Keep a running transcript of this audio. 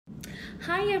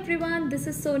Hi everyone, this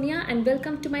is Sonia and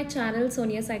welcome to my channel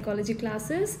Sonia Psychology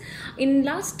Classes. In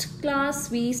last class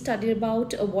we studied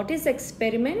about what is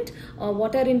experiment,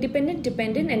 what are independent,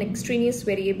 dependent and extraneous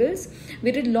variables.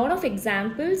 We did a lot of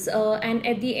examples and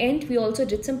at the end we also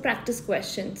did some practice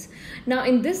questions. Now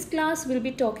in this class we'll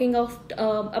be talking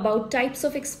about types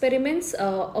of experiments.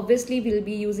 Obviously we'll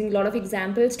be using a lot of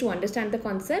examples to understand the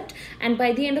concept, and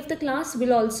by the end of the class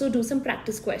we'll also do some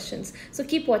practice questions. So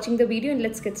keep watching the video and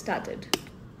let's get started.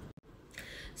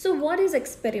 So what is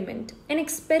experiment? An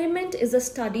experiment is a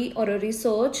study or a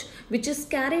research which is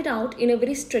carried out in a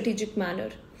very strategic manner.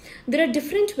 There are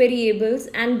different variables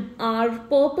and our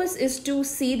purpose is to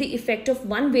see the effect of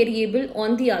one variable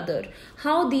on the other.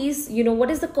 How these,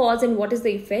 what is the cause and what is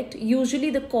the effect?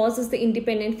 Usually the cause is the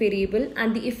independent variable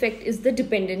and the effect is the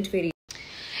dependent variable.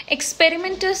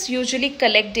 Experimenters usually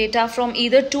collect data from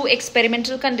either two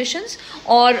experimental conditions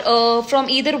or from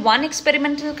either one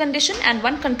experimental condition and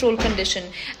one control condition,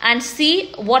 and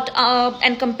see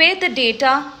and compare the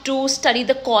data to study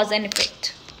the cause and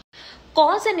effect.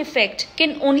 Cause and effect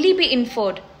can only be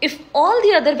inferred if all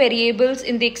the other variables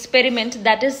in the experiment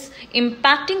that is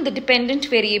impacting the dependent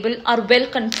variable are well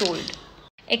controlled.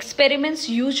 Experiments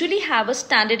usually have a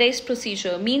standardized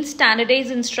procedure, means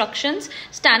standardized instructions,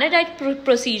 standardized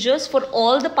procedures for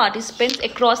all the participants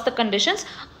across the conditions,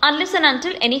 unless and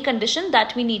until any condition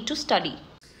that we need to study.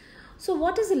 So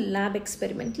what is a lab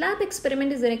experiment? Lab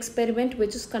experiment is an experiment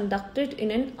which is conducted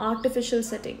in an artificial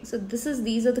setting. So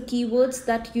these are the keywords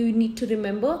that you need to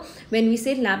remember when we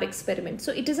say lab experiment.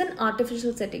 So it is an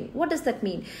artificial setting. What does that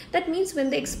mean? That means when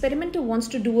the experimenter wants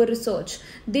to do a research,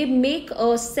 they make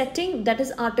a setting that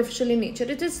is artificial in nature.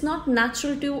 It is not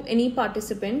natural to any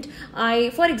participant.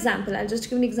 For example, I'll just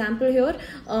give an example here.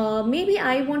 Maybe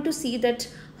I want to see that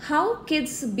how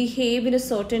kids behave in a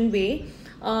certain way.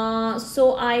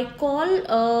 So I call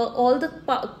all the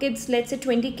kids, let's say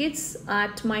 20 kids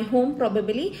at my home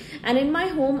probably, and in my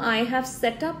home I have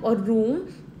set up a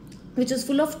room which is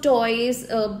full of toys,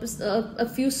 a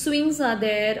few swings are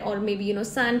there, or maybe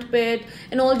sand pit,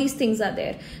 and all these things are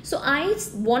there. So I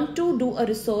want to do a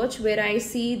research where I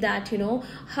see that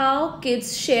how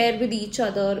kids share with each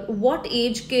other, what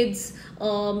age kids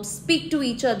speak to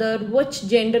each other, which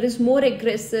gender is more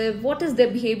aggressive, what is their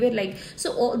behavior like.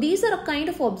 So these are a kind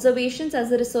of observations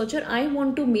as a researcher I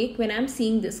want to make when I'm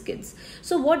seeing these kids.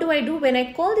 So what do I do when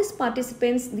I call these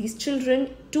participants, these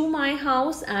children, to my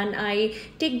house, and I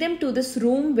take them to this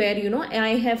room where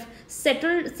I have set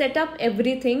up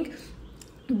everything.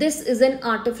 This is an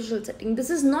artificial setting. This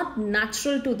is not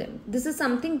natural to them. This is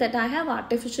something that I have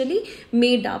artificially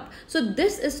made up. So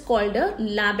this is called a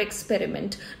lab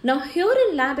experiment. Now here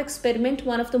in lab experiment,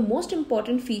 one of the most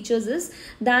important features is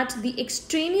that the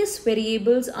extraneous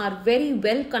variables are very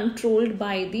well controlled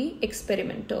by the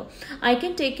experimenter. I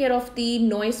can take care of the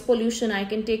noise pollution. I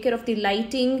can take care of the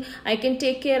lighting. I can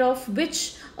take care of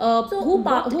which who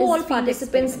all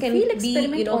participants can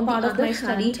be part of my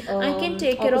study. I can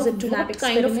take care of what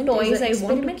kind of toys I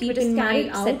want to keep in my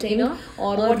setting,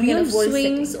 or real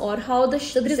swings, or how the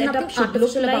setup should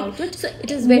look like. So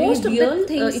it is very real.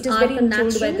 It is very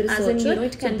natural by the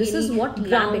researcher. So this is what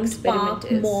lab experiment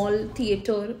is. Mall,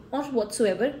 theater, or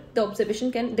whatsoever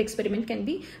the experiment can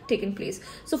be taken place.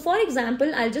 So for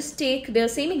example, I'll just take the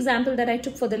same example that I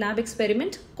took for the lab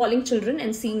experiment, calling children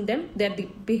and seeing their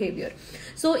behavior.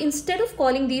 So instead of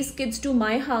calling these kids to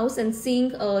my house and seeing,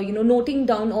 noting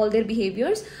down all their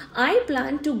behaviors, I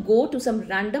plan to go to some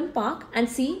random park and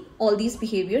see all these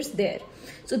behaviors there.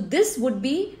 So this would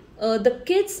be the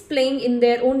kids playing in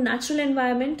their own natural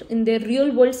environment, in their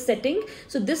real world setting.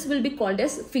 So this will be called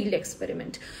as field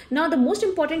experiment. Now the most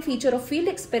important feature of field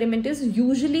experiment is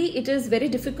usually it is very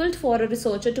difficult for a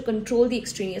researcher to control the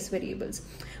extraneous variables.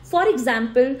 For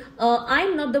example,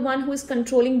 I'm not the one who is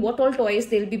controlling what all toys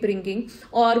they'll be bringing,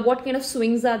 or what kind of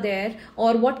swings are there,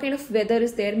 or what kind of weather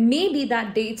is there. Maybe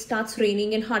that day it starts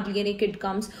raining and hardly any kid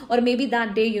comes, or maybe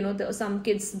that day some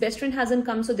kids' best friend hasn't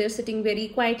come, so they're sitting very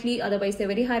quietly, otherwise they're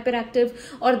very hyperactive,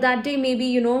 or that day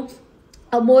maybe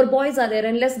more boys are there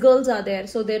and less girls are there,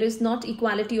 so there is not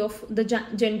equality of the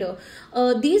gender.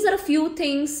 These are a few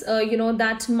things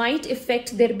that might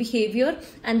affect their behavior,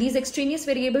 and these extraneous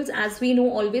variables, as we know,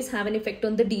 always have an effect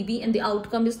on the DB, and the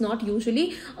outcome is not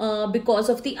usually because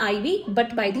of the IV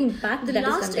but by the impact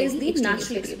that is the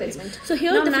natural experiment. So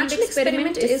here the natural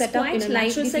experiment is set up in a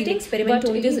natural setting, but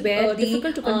it is where the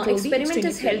experiment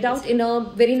is held out in a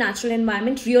very natural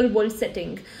environment, real world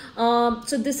setting.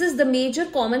 So this is the major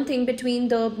common thing between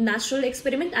between the natural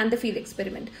experiment and the field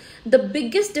experiment. The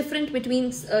biggest difference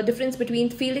between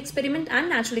field experiment and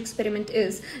natural experiment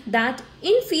is that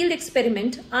in field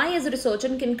experiment, I as a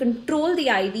researcher can control the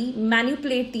IV,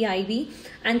 manipulate the IV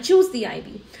and choose the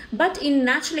IV. But in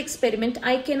natural experiment,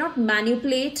 I cannot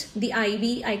manipulate the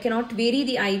IV, I cannot vary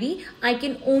the IV, I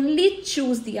can only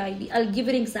choose the IV. I'll give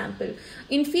an example.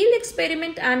 In field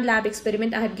experiment and lab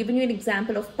experiment, I have given you an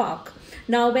example of park.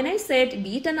 Now, when I said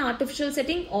be it an artificial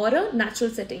setting or a natural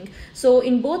setting, so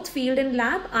in both field and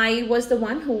lab, I was the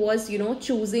one who was,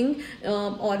 choosing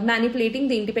or manipulating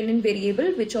the independent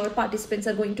variable, which all participants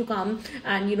are going to come,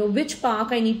 and which park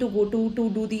I need to go to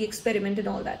do the experiment and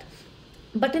all that.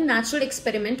 But in natural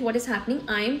experiment, what is happening?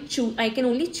 I can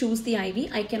only choose the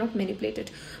IV. I cannot manipulate it.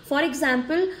 For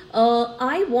example,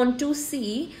 I want to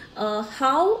see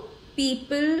how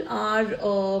people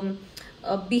are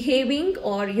behaving,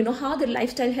 or how their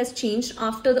lifestyle has changed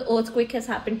after the earthquake has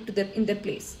happened in their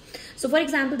place. So for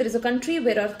example, there is a country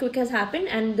where earthquake has happened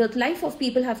and the life of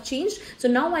people have changed. So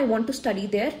now I want to study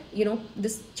their,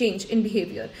 this change in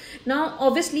behavior. Now,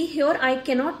 obviously here I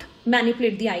cannot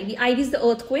manipulate the IV. IV is the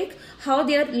earthquake. How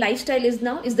their lifestyle is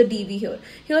now is the DV here.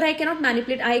 Here I cannot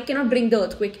manipulate. I cannot bring the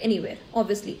earthquake anywhere.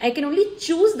 Obviously, I can only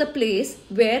choose the place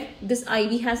where this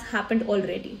IV has happened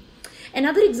already.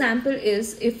 Another example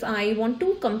is if I want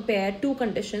to compare two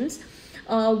conditions.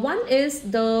 One is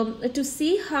to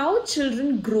see how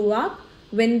children grow up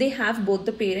when they have both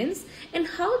the parents, and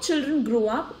how children grow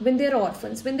up when they're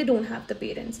orphans, when they don't have the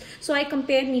parents. So I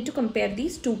need to compare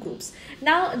these two groups.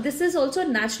 Now this is also a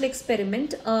natural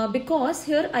experiment because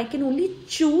here I can only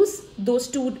choose those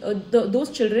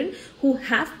those children who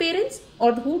have parents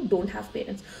or who don't have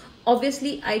parents.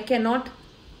 Obviously, I cannot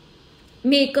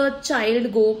make a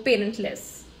child go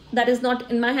parentless. That is not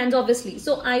in my hands, obviously.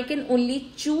 So I can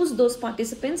only choose those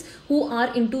participants who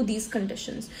are into these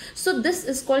conditions. So this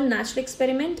is called natural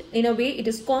experiment. In a way, it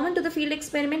is common to the field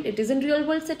experiment. It is in real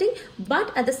world setting,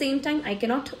 but at the same time, I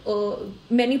cannot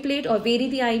manipulate or vary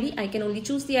the IV. I can only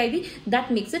choose the IV.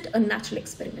 That makes it a natural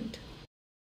experiment.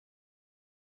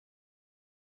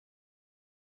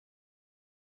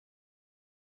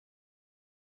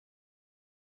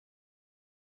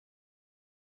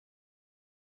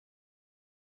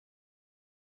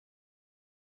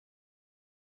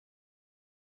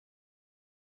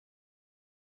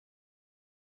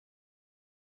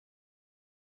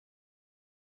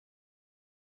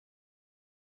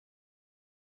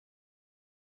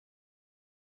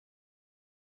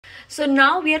 So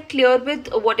now we are clear with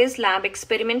what is lab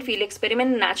experiment, field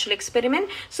experiment, natural experiment.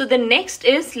 So the next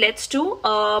is, let's do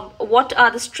what are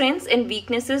the strengths and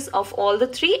weaknesses of all the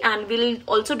three, and we'll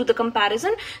also do the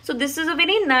comparison. So this is a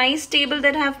very nice table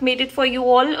that I have made it for you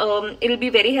all. It'll be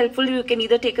very helpful. You can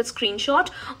either take a screenshot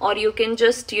or you can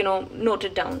just, note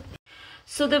it down.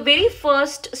 So the very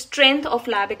first strength of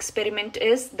lab experiment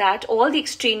is that all the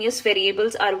extraneous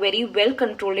variables are very well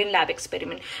controlled in lab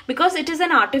experiment, because it is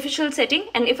an artificial setting,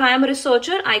 and if I am a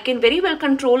researcher, I can very well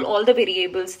control all the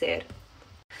variables there.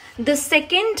 The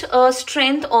second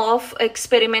strength of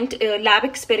lab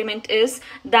experiment is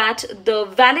that the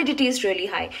validity is really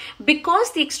high.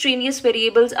 Because the extraneous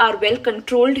variables are well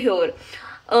controlled here,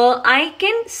 I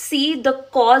can see the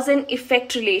cause and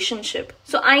effect relationship.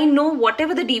 So I know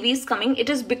whatever the DV is coming, it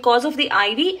is because of the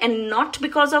IV and not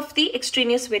because of the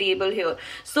extraneous variable here.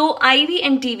 So IV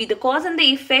and DV, the cause and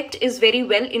the effect is very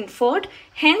well inferred.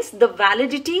 Hence, the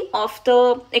validity of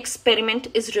the experiment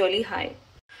is really high.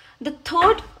 The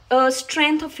third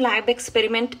strength of lab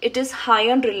experiment, it is high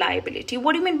on reliability.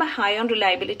 What do you mean by high on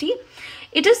reliability?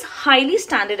 It is highly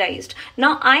standardized.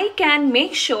 Now I can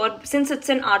make sure, since it's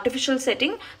an artificial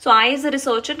setting, so I as a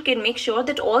researcher can make sure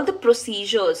that all the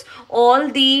procedures, all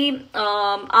the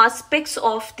aspects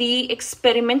of the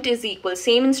experiment is equal.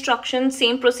 Same instructions,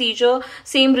 same procedure,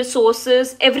 same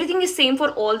resources, everything is same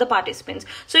for all the participants.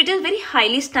 So it is very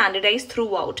highly standardized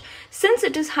throughout. Since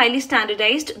it is highly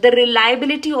standardized, the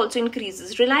reliability also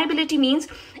increases. Reliability means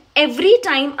every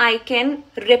time I can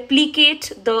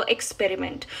replicate the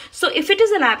experiment. So if it is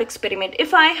a lab experiment,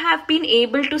 if I have been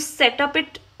able to set up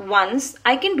it once,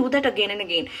 I can do that again and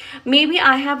again. Maybe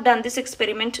I have done this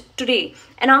experiment today,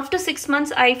 and after 6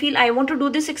 months I feel I want to do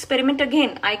this experiment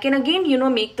again. I can again,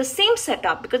 make the same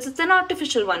setup because it's an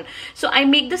artificial one. So I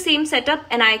make the same setup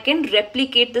and I can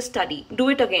replicate the study, do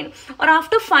it again. Or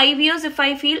after 5 years, if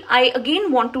I feel I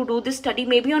again want to do this study,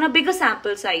 maybe on a bigger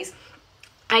sample size,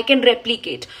 I can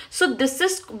replicate. So this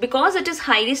is because it is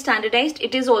highly standardized.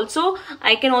 It is also,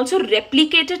 I can also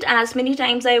replicate it as many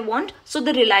times I want. So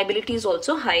the reliability is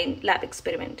also high in lab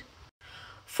experiment.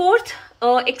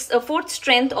 Fourth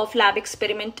strength of lab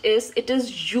experiment is it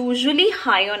is usually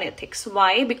high on ethics.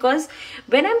 Why? Because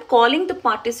when I'm calling the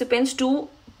participants to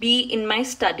be in my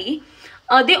study,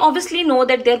 they obviously know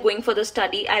that they're going for the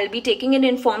study. I'll be taking an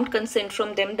informed consent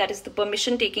from them, that is the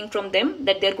permission taking from them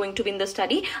that they're going to be in the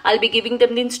study. I'll be giving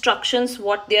them the instructions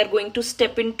what they are going to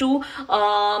step into.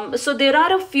 So there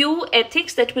are a few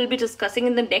ethics that we'll be discussing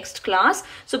in the next class.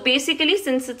 So basically,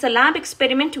 since it's a lab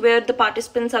experiment where the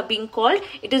participants are being called,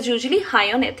 it is usually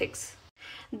high on ethics.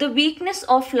 The weakness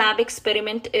of lab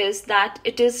experiment is that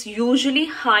it is usually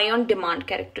high on demand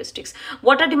characteristics.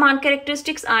 What are demand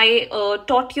characteristics? I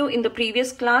taught you in the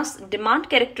previous class. Demand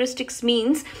characteristics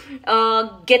means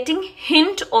getting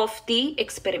hint of the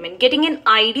experiment, getting an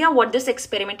idea what this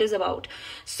experiment is about.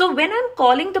 So when I'm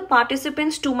calling the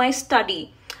participants to my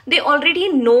study, they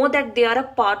already know that they are a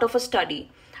part of a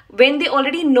study. When they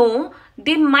already know,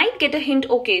 they might get a hint,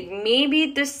 okay, maybe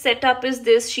this setup is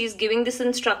this, she's giving this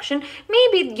instruction,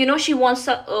 maybe, you know, she wants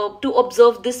to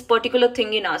observe this particular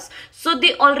thing in us. So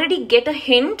they already get a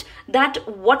hint that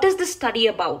what is this study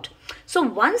about. So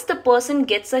once the person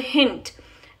gets a hint,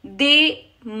 the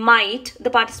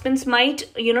participants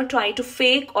might, you know, try to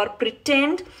fake or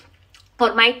pretend,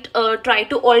 or might try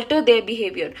to alter their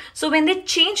behavior. So when they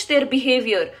change their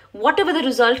behavior, whatever the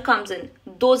result comes in,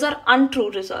 those are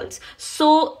untrue results.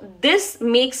 So this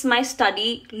makes my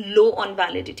study low on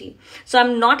validity. So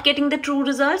I'm not getting the true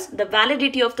results. The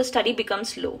validity of the study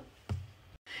becomes low.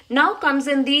 Now comes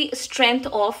in the strength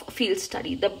of field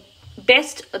study. The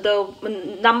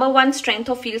number one strength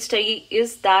of field study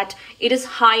is that it is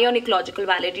high on ecological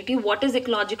validity. What is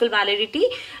ecological validity?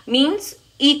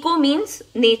 Eco means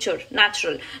nature,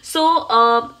 natural.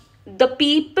 So the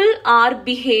people are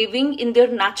behaving in their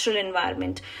natural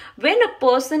environment. When a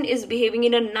person is behaving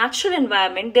in a natural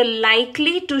environment, they're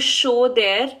likely to show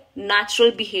their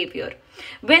natural behavior.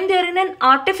 When they're in an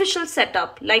artificial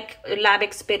setup like a lab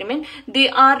experiment, they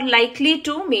are likely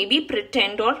to maybe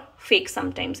pretend or fake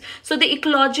sometimes. So the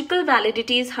ecological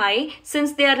validity is high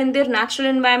since they are in their natural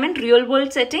environment, real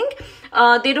world setting.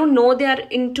 They don't know they are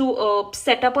into a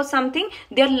setup or something.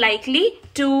 They are likely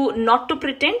to not to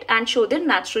pretend and show their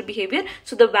natural behavior.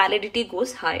 So the validity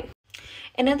goes high.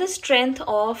 Another strength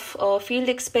of field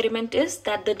experiment is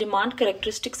that the demand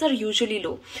characteristics are usually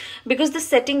low because the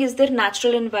setting is their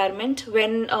natural environment.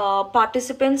 When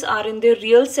participants are in their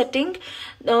real setting,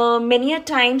 many a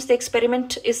times the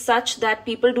experiment is such that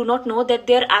people do not know that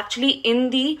they're actually in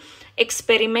the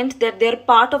experiment, that they're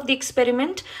part of the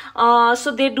experiment.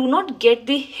 So they do not get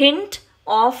the hint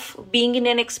of being in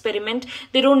an experiment.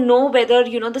 They don't know whether,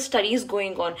 you know, the study is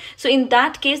going on. So in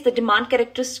that case, the demand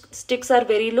characteristics are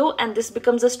very low, and this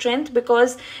becomes a strength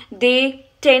because they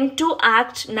tend to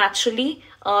act naturally.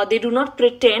 They do not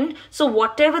pretend. So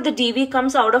whatever the DV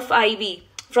comes out of IV,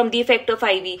 from the effect of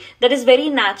IV, that is very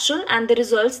natural, and the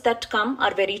results that come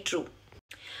are very true.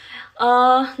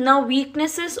 Now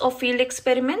weaknesses of field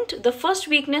experiment. The first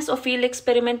weakness of field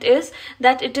experiment is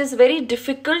that it is very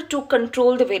difficult to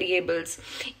control the variables,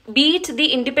 be it the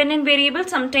independent variable,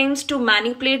 sometimes to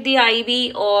manipulate the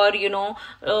IV, or you know,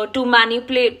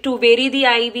 to vary the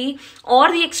IV,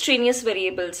 or the extraneous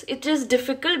variables. It is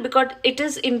difficult because it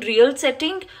is in real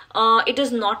setting. It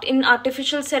is not in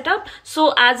artificial setup.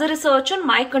 So as a researcher,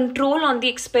 my control on the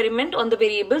experiment, on the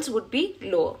variables, would be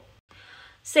lower.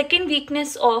 Second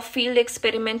weakness of field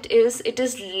experiment is it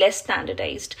is less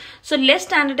standardized. So less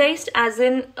standardized as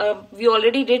in, we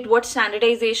already did what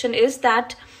standardization is,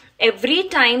 that every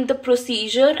time the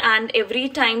procedure and every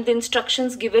time the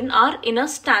instructions given are in a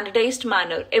standardized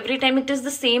manner. Every time it is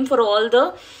the same for all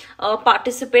the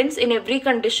participants in every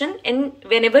condition and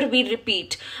whenever we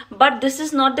repeat. But this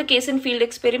is not the case in field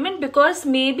experiment, because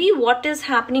maybe what is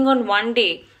happening on one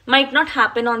day might not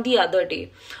happen on the other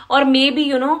day. Or maybe,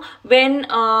 you know, when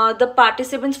the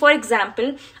participants, for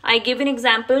example, I give an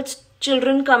example,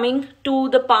 children coming to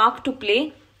the park to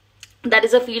play, that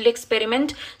is a field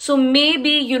experiment. So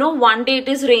maybe, you know, one day it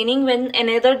is raining, when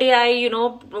another day I, you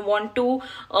know, want to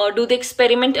do the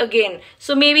experiment again.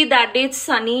 So maybe that day it's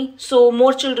sunny, so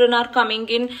more children are coming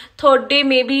in. Third day,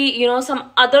 maybe, you know, some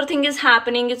other thing is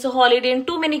happening, it's a holiday and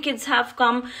too many kids have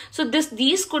come. So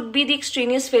these could be the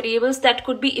extraneous variables that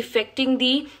could be affecting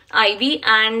the IV,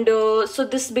 and so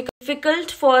this becomes difficult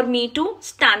for me to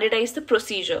standardize the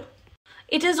procedure.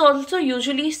 It is also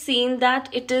usually seen that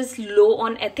it is low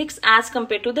on ethics as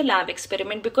compared to the lab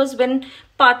experiment, because when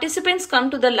participants come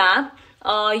to the lab,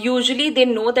 usually they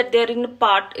know that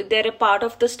they're a part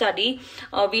of the study.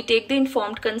 We take the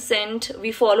informed consent,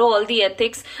 we follow all the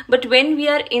ethics. But when we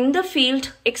are in the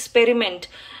field experiment,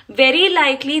 very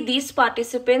likely these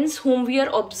participants whom we are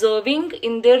observing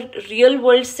in their real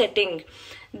world setting,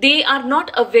 they are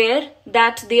not aware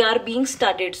that they are being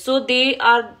studied, so they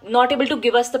are not able to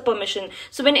give us the permission.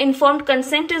 So when informed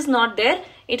consent is not there,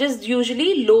 it is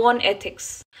usually low on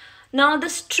ethics. Now, the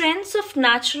strengths of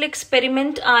natural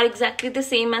experiment are exactly the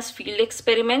same as field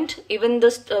experiment. Even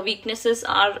the weaknesses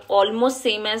are almost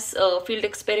same as field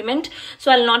experiment.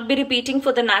 So I'll not be repeating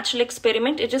for the natural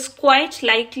experiment. It is quite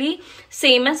likely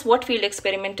same as what field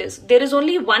experiment is. There is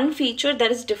only one feature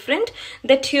that is different,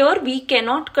 that here we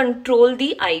cannot control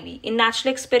the IV. In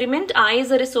natural experiment, I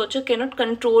as a researcher cannot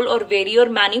control or vary or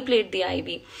manipulate the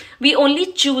IV. We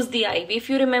only choose the IV. If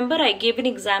you remember, I gave an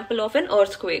example of an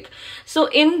earthquake. So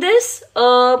in this,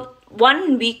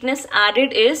 one weakness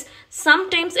added is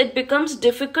sometimes it becomes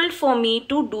difficult for me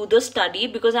to do the study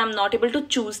because I'm not able to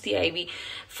choose the IV.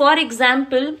 For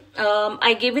example,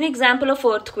 I gave an example of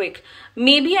earthquake.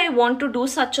 Maybe I want to do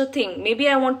such a thing. Maybe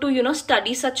I want to,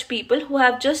 study such people who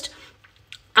have just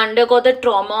undergo the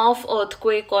trauma of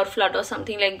earthquake or flood or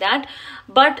something like that,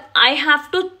 but I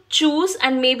have to choose,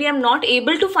 and maybe I'm not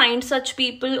able to find such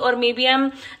people, or maybe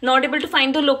I'm not able to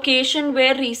find the location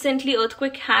where recently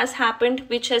earthquake has happened,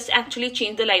 which has actually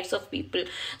changed the lives of people.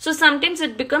 So sometimes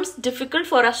it becomes difficult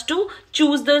for us to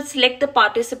select the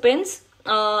participants,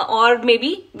 or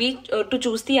maybe to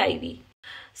choose the IV.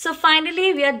 So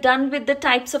finally, we are done with the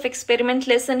types of experiment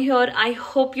lesson here. I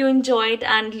hope you enjoyed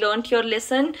and learned your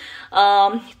lesson.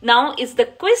 Now is the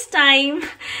quiz time.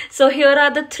 So here are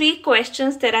the 3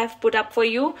 questions that I've put up for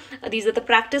you. These are the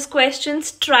practice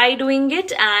questions. Try doing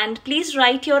it and please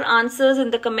write your answers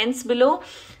in the comments below.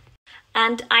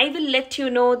 And I will let you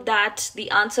know that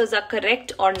the answers are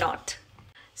correct or not.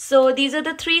 So these are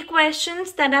the 3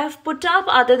 questions that I have put up.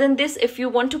 Other than this, if you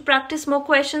want to practice more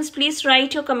questions, please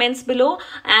write your comments below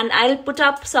and I'll put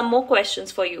up some more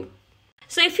questions for you.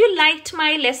 So if you liked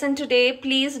my lesson today,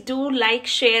 please do like,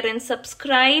 share and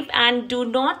subscribe, and do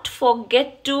not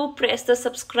forget to press the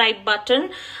subscribe button.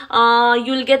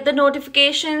 You'll get the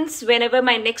notifications whenever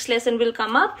my next lesson will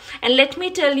come up. And let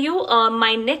me tell you,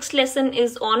 my next lesson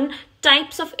is on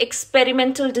types of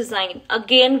experimental design,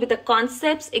 again with the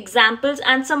concepts, examples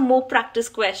and some more practice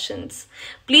questions.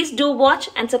 Please do watch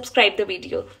and subscribe the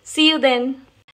video. See you then.